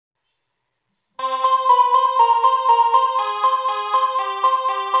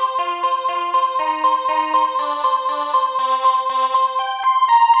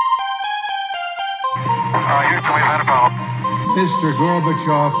Mr.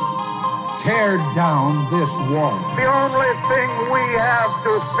 Gorbachev, tear down this wall. The only thing we have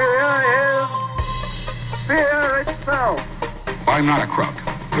to fear is fear itself. I'm not a crook.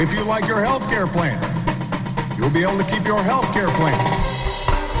 If you like your health care plan, you'll be able to keep your health care plan.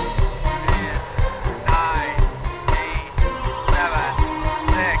 10, 9, 8, 7,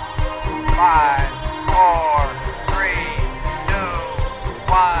 6, 5, 4, 3, 2,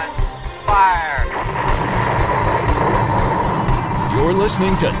 1, fire. You're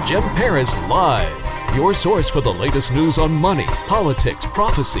listening to Jim Paris Live, your source for the latest news on money, politics,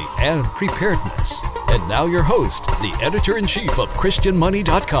 prophecy, and preparedness. And now your host, the editor-in-chief of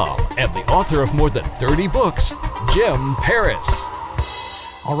ChristianMoney.com and the author of more than 30 books, Jim Paris.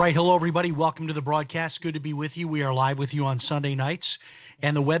 All right, hello everybody. Welcome to the broadcast. Good to be with you. We are live with you on Sunday nights,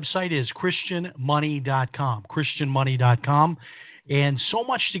 and the website is ChristianMoney.com, ChristianMoney.com. And so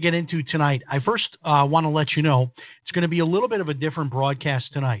much to get into tonight. I first want to let you know it's going to be a little bit of a different broadcast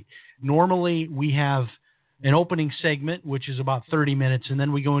tonight. Normally, we have an opening segment, which is about 30 minutes, and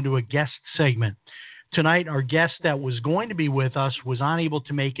then we go into a guest segment. Tonight, our guest that was going to be with us was unable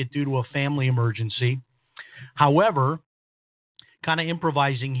to make it due to a family emergency. However, kind of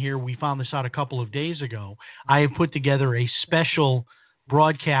improvising here, we found this out a couple of days ago. I have put together a special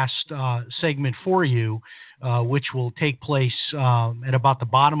broadcast segment for you, which will take place at about the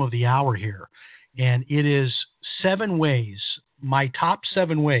bottom of the hour here. And it is 7 ways, my top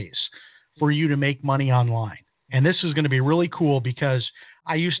 7 ways for you to make money online. And this is going to be really cool because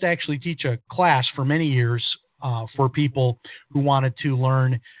I used to actually teach a class for many years for people who wanted to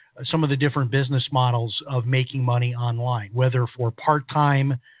learn some of the different business models of making money online, whether for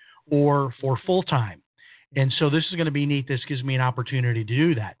part-time or for full-time. And so this is going to be neat. This gives me an opportunity to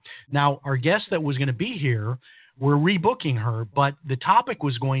do that. Now, our guest that was going to be here, we're rebooking her, but the topic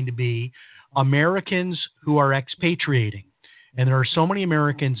was going to be Americans who are expatriating. And there are so many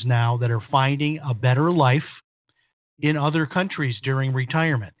Americans now that are finding a better life in other countries during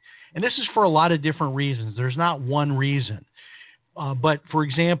retirement. And this is for a lot of different reasons. There's not one reason. But, for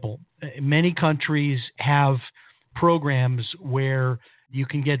example, many countries have programs where you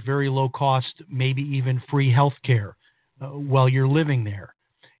can get very low cost, maybe even free health care while you're living there.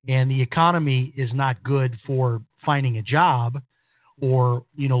 And the economy is not good for finding a job or,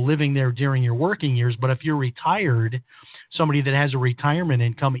 living there during your working years. But if you're retired, somebody that has a retirement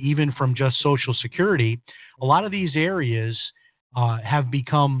income, even from just Social Security, a lot of these areas have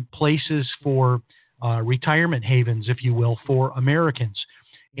become places for retirement havens, if you will, for Americans.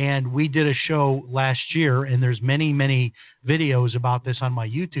 And we did a show last year, and there's many, many videos about this on my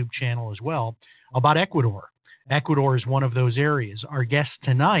YouTube channel as well, about Ecuador. Ecuador is one of those areas. Our guest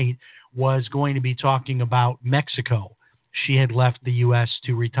tonight was going to be talking about Mexico. She had left the U.S.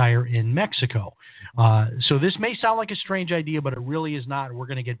 to retire in Mexico. So this may sound like a strange idea, but it really is not. We're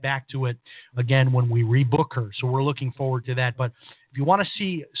going to get back to it again when we rebook her. So we're looking forward to that. But if you want to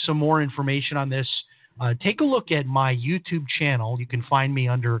see some more information on this, take a look at my YouTube channel. You can find me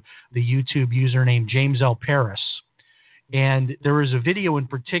under the YouTube username James L. Paris. And there is a video in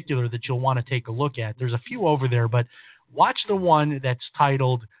particular that you'll want to take a look at. There's a few over there, but watch the one that's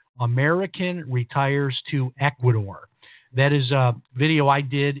titled American Retires to Ecuador. That is a video I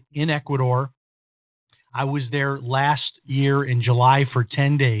did in Ecuador. I was there last year in July for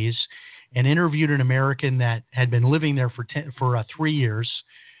 10 days and interviewed an American that had been living there for 3 years.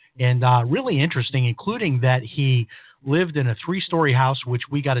 And really interesting, including that he lived in a 3-story house, which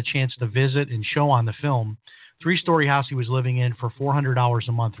we got a chance to visit and show on the film. 3-story house he was living in for $400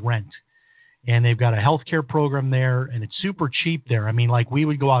 a month rent. And they've got a healthcare program there, and it's super cheap there. I mean, like we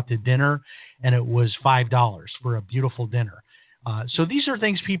would go out to dinner, and it was $5 for a beautiful dinner. So these are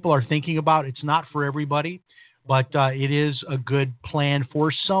things people are thinking about. It's not for everybody, but it is a good plan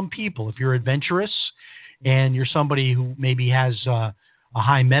for some people. If you're adventurous and you're somebody who maybe has a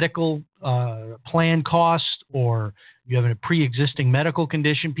high medical plan cost, or you have a pre-existing medical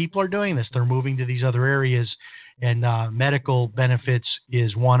condition, people are doing this. They're moving to these other areas, and medical benefits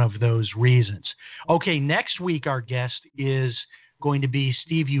is one of those reasons. Okay, next week our guest is going to be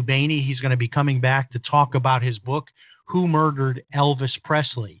Steve Ubaney. He's going to be coming back to talk about his book, Who Murdered Elvis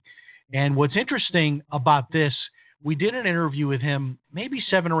Presley. And what's interesting about this, we did an interview with him maybe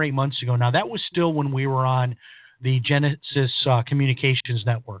 7 or 8 months ago. Now, that was still when we were on the Genesis Communications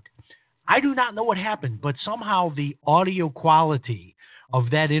Network. I do not know what happened, but somehow the audio quality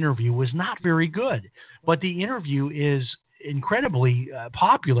of that interview was not very good. But the interview is incredibly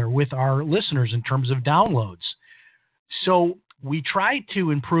popular with our listeners in terms of downloads. So we tried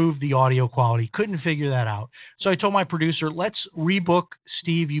to improve the audio quality, couldn't figure that out. So I told my producer, let's rebook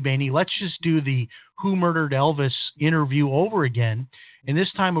Steve Ubaney. Let's just do the Who Murdered Elvis interview over again. And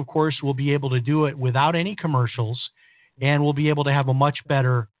this time, of course, we'll be able to do it without any commercials, and we'll be able to have a much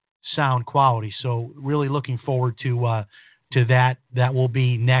better sound quality. So really looking forward to that. That will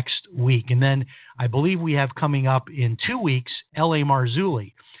be next week. And then I believe we have coming up in 2 weeks, L.A.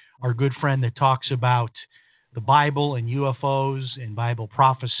 Marzulli, our good friend that talks about the Bible and UFOs and Bible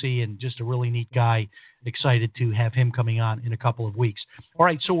prophecy, and just a really neat guy. Excited to have him coming on in a couple of weeks. All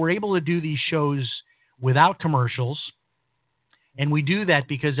right, so we're able to do these shows without commercials, and we do that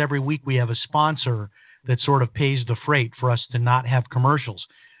because every week we have a sponsor that sort of pays the freight for us to not have commercials.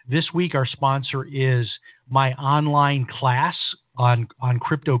 This week our sponsor is my online class on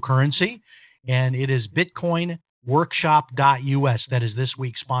cryptocurrency, and it is BitcoinWorkshop.us. That is this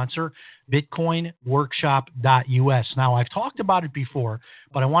week's sponsor, BitcoinWorkshop.us. Now, I've talked about it before,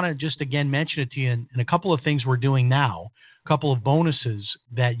 but I want to just again mention it to you in a couple of things we're doing now, a couple of bonuses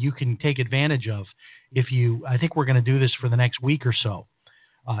that you can take advantage of. I think we're going to do this for the next week or so.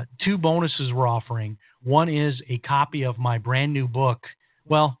 2 bonuses we're offering. One is a copy of my brand new book,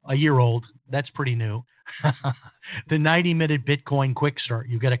 well, a year old. That's pretty new. The 90-Minute Bitcoin Quick Start.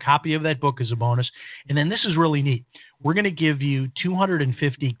 You get a copy of that book as a bonus. And then this is really neat. We're going to give you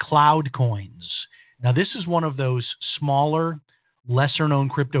 250 cloud coins. Now, this is one of those smaller, lesser-known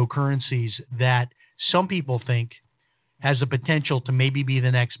cryptocurrencies that some people think has the potential to maybe be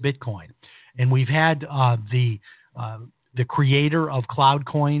the next Bitcoin. And we've had the creator of cloud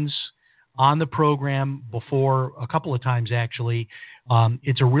coins on the program before, a couple of times actually.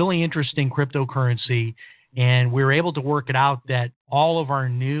 It's a really interesting cryptocurrency, and we were able to work it out that all of our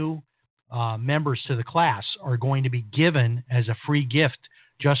new members to the class are going to be given as a free gift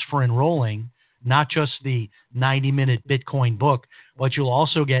just for enrolling, not just the 90-Minute Bitcoin book, but you'll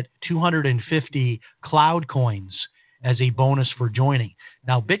also get 250 cloud coins as a bonus for joining.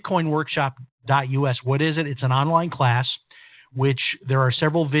 Now, BitcoinWorkshop.us, what is it? It's an online class, which there are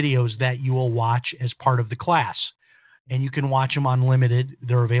several videos that you will watch as part of the class. And you can watch them unlimited.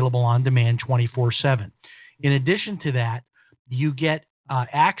 They're available on demand 24/7. In addition to that, you get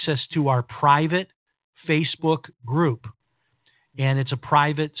access to our private Facebook group. And it's a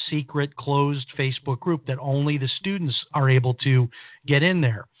private, secret, closed Facebook group that only the students are able to get in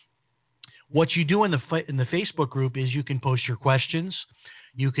there. What you do in the Facebook group is you can post your questions.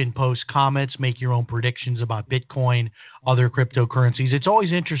 You can post comments, make your own predictions about Bitcoin, other cryptocurrencies. It's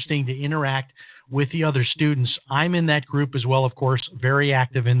always interesting to interact with the other students. I'm in that group as well, of course, very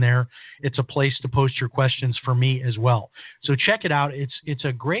active in there. It's a place to post your questions for me as well. So check it out. It's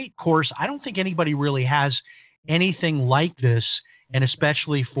a great course. I don't think anybody really has anything like this, and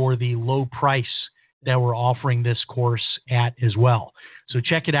especially for the low price that we're offering this course at as well. So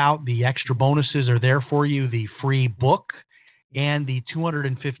check it out. The extra bonuses are there for you, the free book and the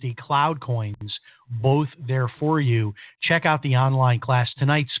 250 cloud coins, both there for you. Check out the online class.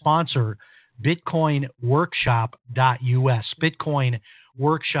 Tonight's sponsor, BitcoinWorkshop.us,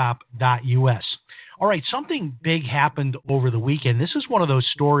 BitcoinWorkshop.us. All right, something big happened over the weekend. This is one of those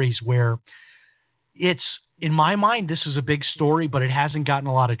stories where it's, in my mind, this is a big story, but it hasn't gotten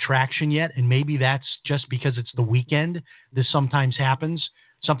a lot of traction yet, and maybe that's just because it's the weekend. This sometimes happens.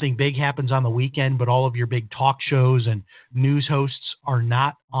 Something big happens on the weekend, but all of your big talk shows and news hosts are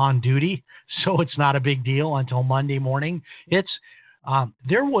not on duty, so it's not a big deal until Monday morning.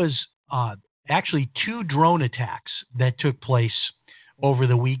 There was actually 2 drone attacks that took place over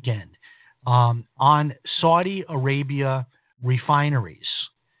the weekend on Saudi Arabia refineries.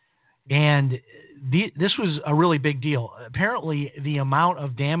 And this was a really big deal. Apparently, the amount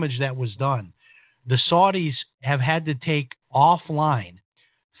of damage that was done, the Saudis have had to take offline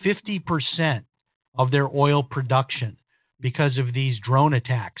 50% of their oil production because of these drone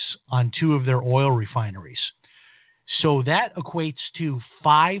attacks on 2 of their oil refineries. So that equates to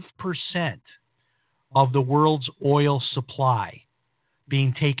 5% of the world's oil supply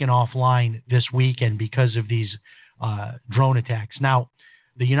being taken offline this weekend because of these drone attacks. Now,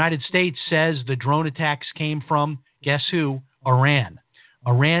 the United States says the drone attacks came from, guess who? Iran.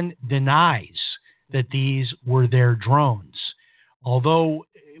 Iran denies that these were their drones. Although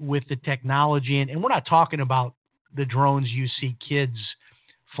with the technology, and we're not talking about the drones you see kids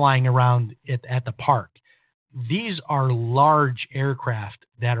flying around at the park. These are large aircraft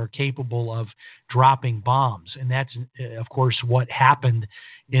that are capable of dropping bombs, and that's, of course, what happened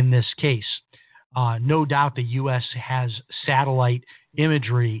in this case. No doubt the U.S. has satellite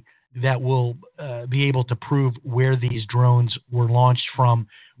imagery that will be able to prove where these drones were launched from,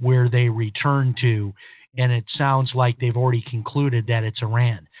 where they returned to. and it sounds like they've already concluded that it's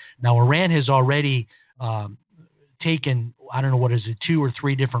Iran. Now, Iran has already taken, I don't know, what is it, 2 or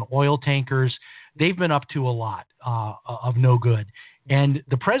 3 different oil tankers. They've been up to a lot of no good. And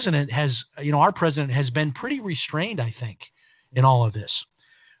the president has, our president has been pretty restrained, I think, in all of this.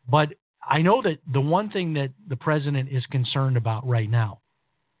 But I know that the one thing that the president is concerned about right now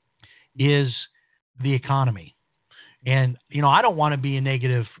is the economy. And, I don't want to be a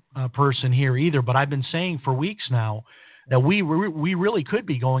negative person here either, but I've been saying for weeks now that we really could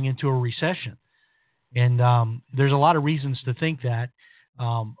be going into a recession. And there's a lot of reasons to think that.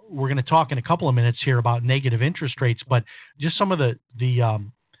 We're going to talk in a couple of minutes here about negative interest rates, but just some of the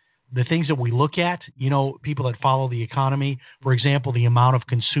things that we look at, people that follow the economy, for example, the amount of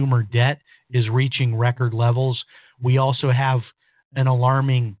consumer debt is reaching record levels. We also have an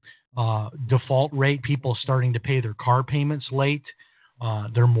alarming default rate, people starting to pay their car payments late,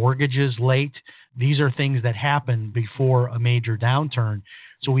 their mortgages late. These are things that happen before a major downturn.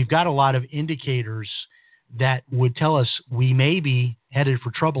 So we've got a lot of indicators that would tell us we may be headed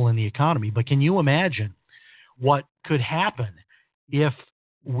for trouble in the economy. But can you imagine what could happen if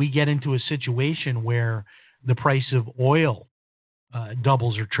we get into a situation where the price of oil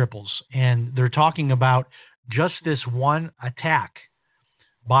doubles or triples? And they're talking about just this one attack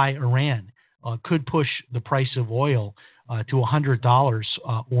by Iran could push the price of oil to $100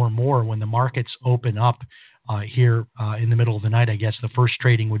 or more when the markets open up here in the middle of the night. I guess the first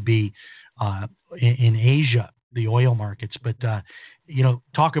trading would be in Asia, the oil markets. But,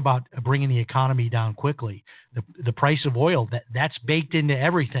 talk about bringing the economy down quickly. The price of oil, that's baked into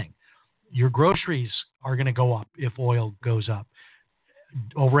everything. Your groceries are going to go up if oil goes up.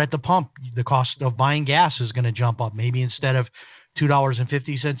 Over at the pump, the cost of buying gas is going to jump up. Maybe instead of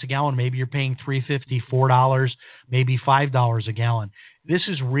 $2.50 a gallon, maybe you're paying $3.50, $4, maybe $5 a gallon. This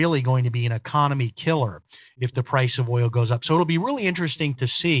is really going to be an economy killer if the price of oil goes up. So it'll be really interesting to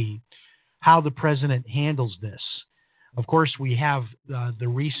see how the president handles this. Of course, we have the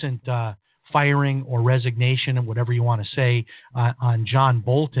recent firing or resignation, and whatever you want to say, on John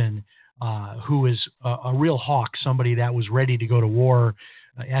Bolton, who is a real hawk, somebody that was ready to go to war,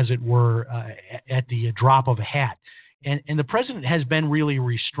 as it were, at the drop of a hat. And the president has been really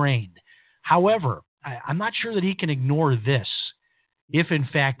restrained. However, I'm not sure that he can ignore this if, in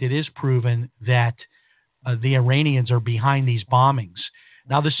fact, it is proven that the Iranians are behind these bombings.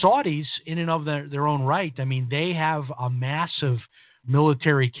 Now, the Saudis, in and of their own right, I mean, they have a massive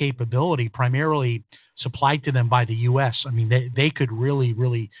military capability, primarily supplied to them by the U.S. I mean, they could really,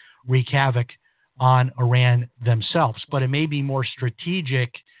 really wreak havoc on Iran themselves. But it may be more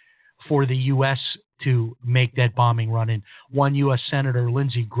strategic for the U.S. to make that bombing run. And one U.S. Senator,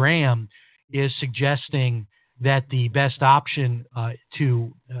 Lindsey Graham, is suggesting that the best option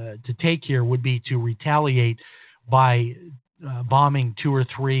to take here would be to retaliate by bombing 2 or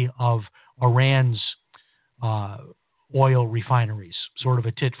 3 of Iran's oil refineries, sort of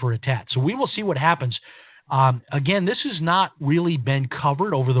a tit for a tat. So we will see what happens. Again, this has not really been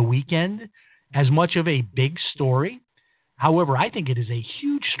covered over the weekend as much of a big story. However, I think it is a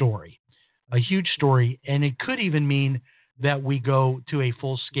huge story, and it could even mean that we go to a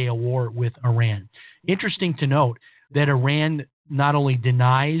full-scale war with Iran. Interesting to note that Iran not only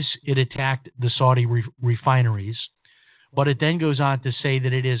denies it attacked the Saudi refineries, but it then goes on to say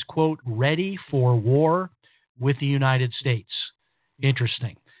that it is, quote, ready for war with the United States.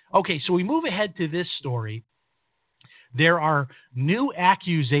 Interesting. Okay, so we move ahead to this story. There are new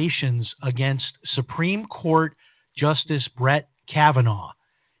accusations against Supreme Court Justice Brett Kavanaugh.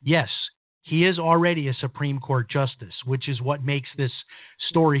 Yes, he is already a Supreme Court justice, which is what makes this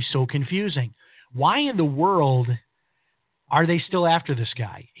story so confusing. Why in the world are they still after this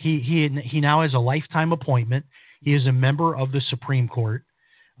guy? He now has a lifetime appointment. He is a member of the Supreme Court.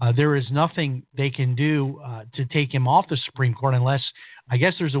 There is nothing they can do to take him off the Supreme Court unless, I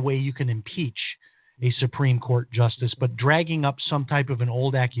guess there's a way you can impeach a Supreme Court justice, but dragging up some type of an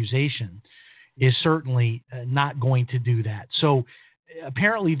old accusation is certainly not going to do that. So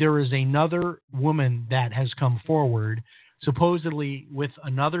apparently there is another woman that has come forward, supposedly with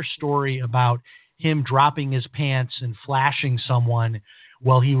another story about him dropping his pants and flashing someone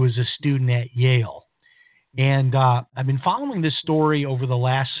while he was a student at Yale. And I've been following this story over the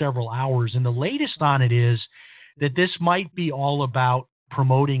last several hours, and the latest on it is that this might be all about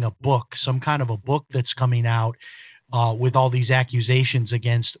promoting a book, some kind of a book that's coming out with all these accusations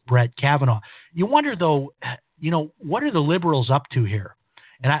against Brett Kavanaugh. You wonder, though, what are the liberals up to here?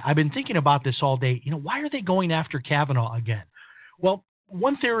 And I've been thinking about this all day. Why are they going after Kavanaugh again? Well,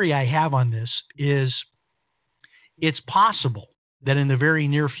 one theory I have on this is it's possible that in the very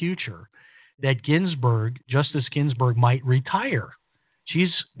near future that Justice Ginsburg might retire.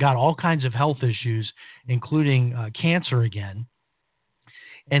 She's got all kinds of health issues, including cancer again.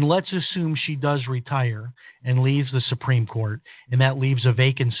 And let's assume she does retire and leaves the Supreme Court, and that leaves a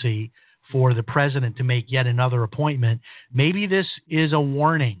vacancy for the president to make yet another appointment. Maybe this is a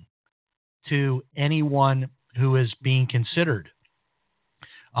warning to anyone who is being considered.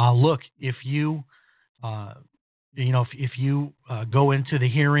 Look, if you go into the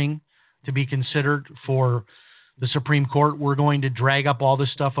hearing to be considered for the Supreme Court, we're going to drag up all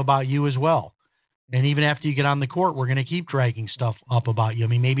this stuff about you as well. And even after you get on the court, we're going to keep dragging stuff up about you. I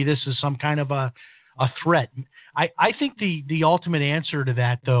mean, maybe this is some kind of a threat. I think the ultimate answer to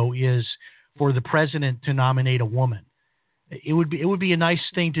that, though, is for the president to nominate a woman. It would be a nice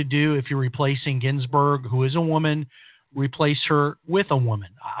thing to do if you're replacing Ginsburg, who is a woman, replace her with a woman.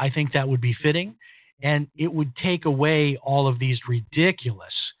 I think that would be fitting, and it would take away all of these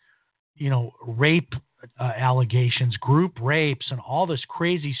ridiculous, rape allegations, group rapes, and all this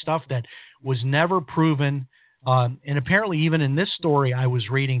crazy stuff that was never proven. And apparently, even in this story I was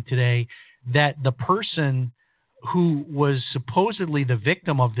reading today, that the person who was supposedly the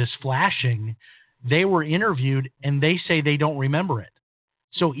victim of this flashing, they were interviewed and they say they don't remember it.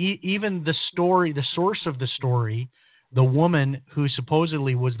 So even the source of the story, the woman who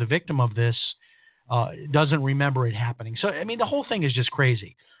supposedly was the victim of this, doesn't remember it happening. So, I mean, the whole thing is just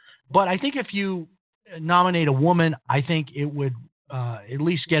crazy. But I think if you nominate a woman, I think it would at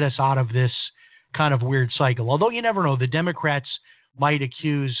least get us out of this kind of weird cycle. Although you never know, the Democrats might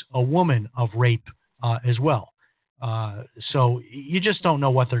accuse a woman of rape as well. So you just don't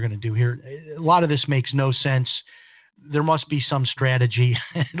know what they're going to do here. A lot of this makes no sense. There must be some strategy,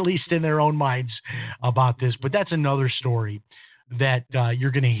 at least in their own minds, about this. But that's another story that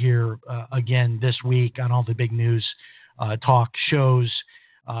you're going to hear again this week on all the big news talk shows.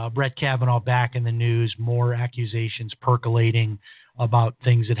 Brett Kavanaugh back in the news, more accusations percolating about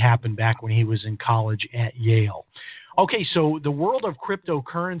things that happened back when he was in college at Yale. Okay, so the world of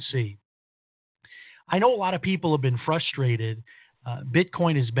cryptocurrency. I know a lot of people have been frustrated.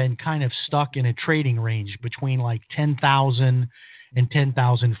 Bitcoin has been kind of stuck in a trading range between like 10,000 and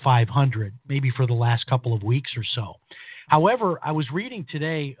 10,500, maybe for the last couple of weeks or so. However, I was reading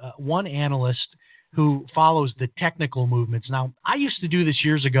today one analyst who follows the technical movements. Now, I used to do this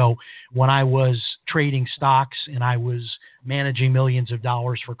years ago when I was trading stocks and I was managing millions of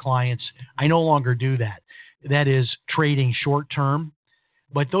dollars for clients. I no longer do that. That is trading short term.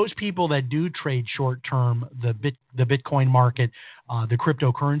 But those people that do trade short term, the Bitcoin market, the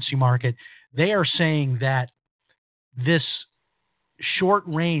cryptocurrency market, they are saying that this short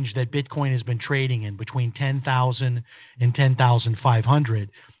range that Bitcoin has been trading in between 10,000 and 10,500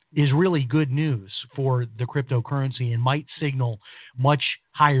 is really good news for the cryptocurrency and might signal much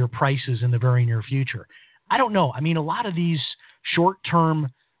higher prices in the very near future. I don't know. I mean, a lot of these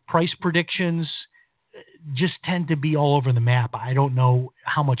short-term price predictions just tend to be all over the map. I don't know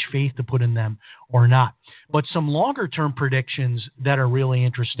how much faith to put in them or not. But some longer-term predictions that are really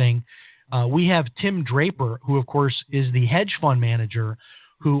interesting. We have Tim Draper, who, of course, is the hedge fund manager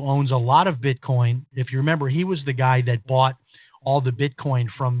who owns a lot of Bitcoin. If you remember, he was the guy that bought all the Bitcoin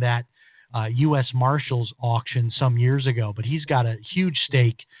from that U.S. Marshals auction some years ago. But he's got a huge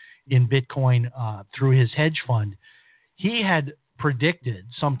stake in Bitcoin through his hedge fund. He had predicted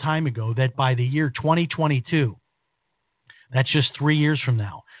some time ago that by the year 2022, that's just 3 years from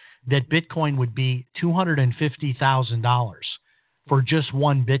now, that Bitcoin would be $250,000 for just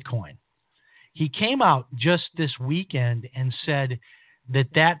one Bitcoin. He came out just this weekend and said that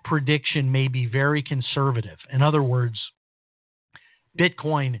that prediction may be very conservative. In other words,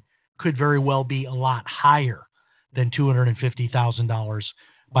 Bitcoin could very well be a lot higher than $250,000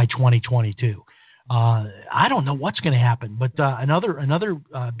 by 2022. I don't know what's going to happen, but another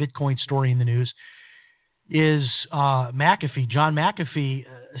Bitcoin story in the news is McAfee. John Mcafee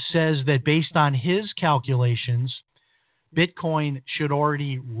says that based on his calculations, Bitcoin should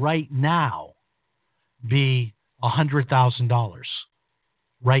already right now be $100,000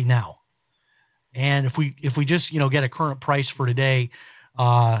 right now. And if we just get a current price for today,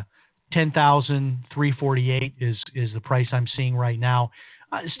 10,348 is the price I'm seeing right now.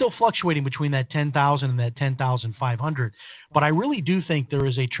 It's still fluctuating between that 10,000 and that 10,500. But I really do think there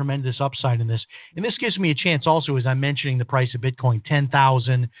is a tremendous upside in this. And this gives me a chance also, as I'm mentioning the price of Bitcoin,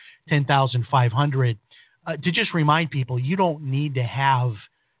 10,000, 10,500, to just remind people you don't need to have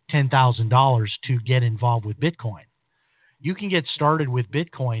 $10,000 to get involved with Bitcoin. You can get started with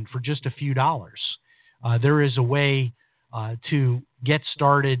Bitcoin for just a few dollars. There is a way to get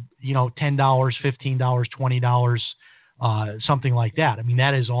started, $10, $15, $20, something like that. I mean,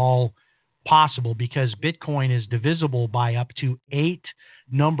 that is all possible because Bitcoin is divisible by up to 8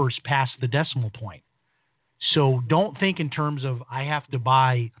 numbers past the decimal point. So don't think in terms of I have to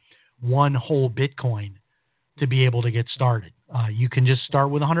buy one whole Bitcoin to be able to get started. You can just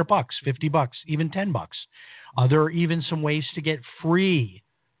start with $100, $50, even $10. There are even some ways to get free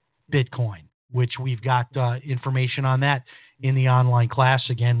Bitcoin, which we've got information on that in the online class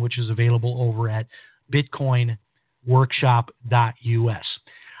again, which is available over at bitcoinworkshop.us.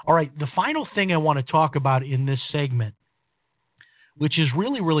 All right, the final thing I want to talk about in this segment, which is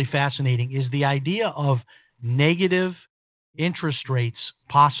really, really fascinating, is the idea of negative interest rates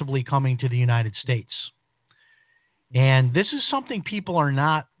possibly coming to the United States. And this is something people are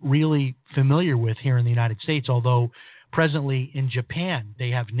not really familiar with here in the United States, although presently in Japan they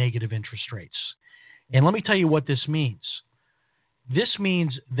have negative interest rates. And let me tell you what this means. This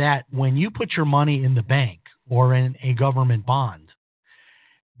means that when you put your money in the bank or in a government bond,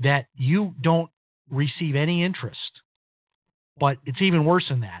 that you don't receive any interest. But it's even worse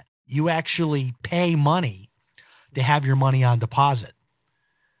than that. You actually pay money to have your money on deposit.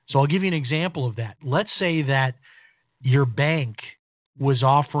 So I'll give you an example of that. Let's say that your bank was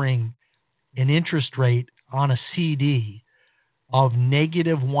offering an interest rate on a CD of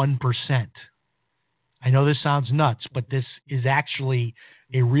negative 1%. I know this sounds nuts, but this is actually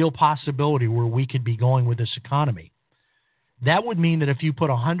a real possibility where we could be going with this economy. That would mean that if you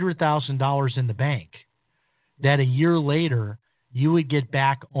put $100,000 in the bank, that a year later you would get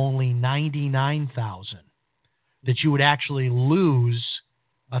back only $99,000, that you would actually lose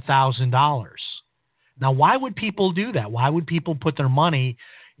 $1,000. Now, why would people do that? Why would people put their money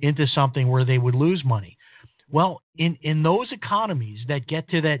into something where they would lose money? Well, in those economies that get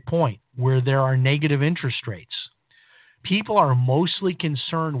to that point where there are negative interest rates, people are mostly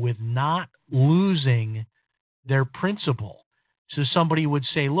concerned with not losing their principal. So somebody would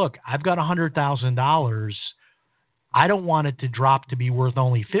say, look, I've got $100,000. I don't want it to drop to be worth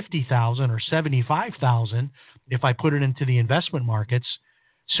only $50,000 or $75,000 if I put it into the investment markets.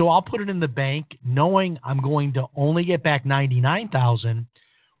 So I'll put it in the bank knowing I'm going to only get back $99,000,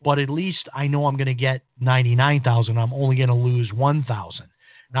 but at least I know I'm going to get $99,000. I'm only going to lose $1,000.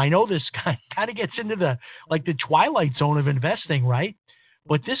 Now I know this kind of gets into the twilight zone of investing, right?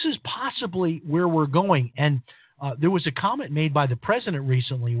 But this is possibly where we're going. And there was a comment made by the president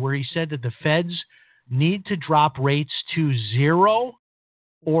recently where he said that the feds need to drop rates to 0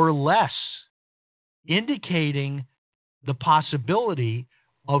 or less, indicating the possibility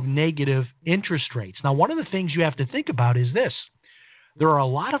of negative interest rates. Now, one of the things you have to think about is this. There are a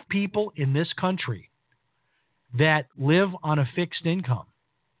lot of people in this country that live on a fixed income,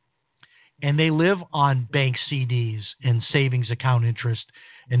 and they live on bank CDs and savings account interest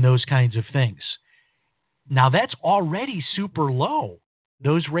and those kinds of things. Now, that's already super low.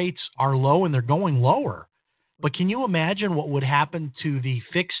 Those rates are low and they're going lower. But can you imagine what would happen to the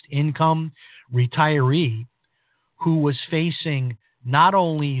fixed income retiree who was facing not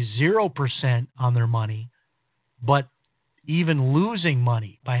only 0% on their money, but even losing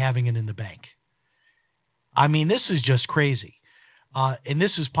money by having it in the bank? I mean, this is just crazy. And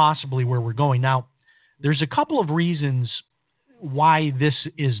this is possibly where we're going. Now, there's a couple of reasons why this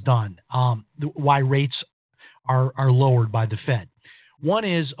is done, why rates are lowered by the Fed. One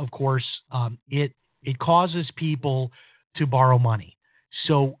is, of course, it causes people to borrow money.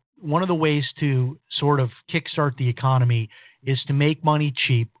 So one of the ways to sort of kickstart the economy is to make money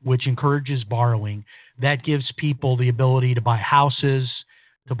cheap, which encourages borrowing. That gives people the ability to buy houses,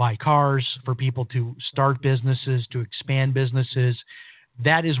 to buy cars, for people to start businesses, to expand businesses.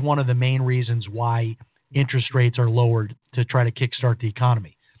 That is one of the main reasons why interest rates are lowered, to try to kickstart the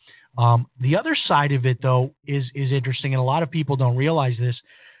economy. The other side of it, though, is interesting, and a lot of people don't realize this,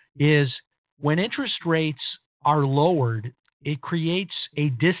 is when interest rates are lowered, it creates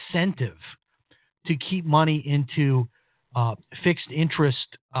a disincentive to keep money into fixed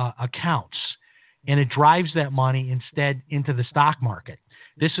interest accounts, and it drives that money instead into the stock market.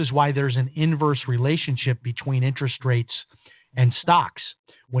 This is why there's an inverse relationship between interest rates and stocks.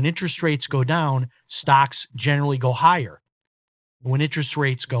 When interest rates go down, stocks generally go higher. When interest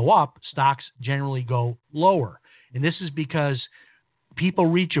rates go up, stocks generally go lower. And this is because people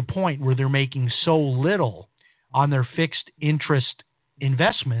reach a point where they're making so little on their fixed interest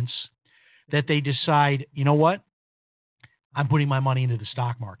investments that they decide, you know what? I'm putting my money into the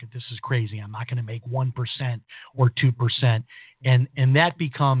stock market. This is crazy. I'm not going to make 1% or 2%. And that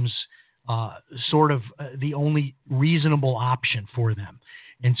becomes sort of the only reasonable option for them.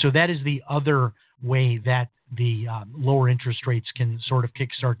 And so that is the other way that the lower interest rates can sort of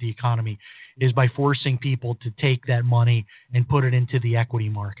kickstart the economy is by forcing people to take that money and put it into the equity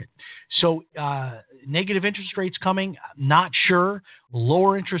market. So negative interest rates coming, not sure.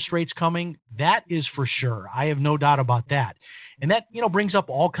 Lower interest rates coming, that is for sure. I have no doubt about that. And that, brings up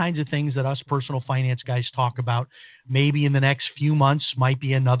all kinds of things that us personal finance guys talk about. Maybe in the next few months might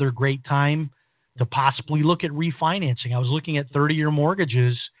be another great time to possibly look at refinancing. I was looking at 30-year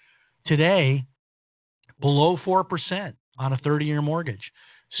mortgages today below 4% on a 30-year mortgage.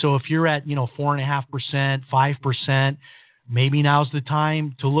 So if you're at, 4.5%, 5%, maybe now's the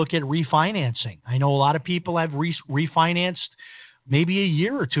time to look at refinancing. I know a lot of people have refinanced maybe a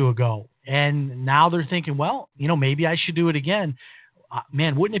year or two ago, and now they're thinking, well, maybe I should do it again.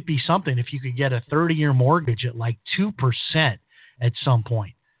 Man, wouldn't it be something if you could get a 30-year mortgage at like 2% at some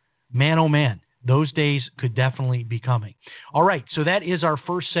point? Man, oh man, those days could definitely be coming. All right, so that is our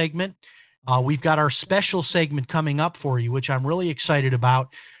first segment. We've got our special segment coming up for you, which I'm really excited about.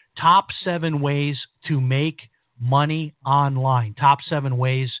 Top 7 ways to make money online. Top 7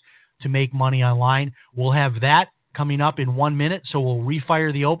 ways to make money online. We'll have that coming up in 1 minute, so we'll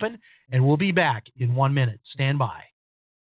refire the open, and we'll be back in 1 minute. Stand by.